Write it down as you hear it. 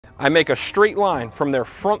I make a straight line from their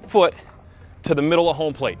front foot to the middle of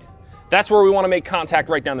home plate. That's where we want to make contact,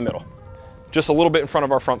 right down the middle, just a little bit in front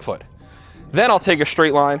of our front foot. Then I'll take a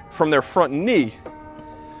straight line from their front knee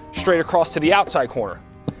straight across to the outside corner.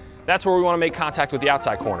 That's where we want to make contact with the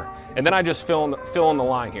outside corner. And then I just fill in the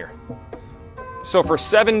line here. So for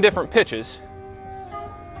 7 different pitches,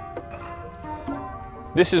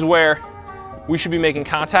 this is where we should be making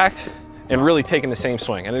contact and really taking the same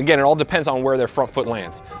swing. And again, it all depends on where their front foot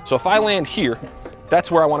lands. So if I land here, that's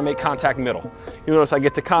where I want to make contact middle. You notice I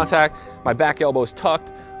get to contact, my back elbow is tucked,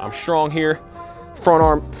 I'm strong here, front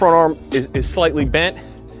arm is slightly bent,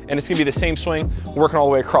 and it's gonna be the same swing working all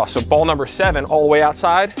the way across. So ball number 7, all the way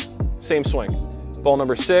outside, same swing. Ball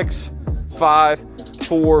number 6, 5,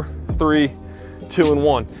 4, 3, 2, and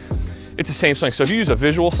 1. It's the same swing. So if you use a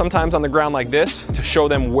visual sometimes on the ground like this to show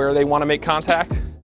them where they want to make contact,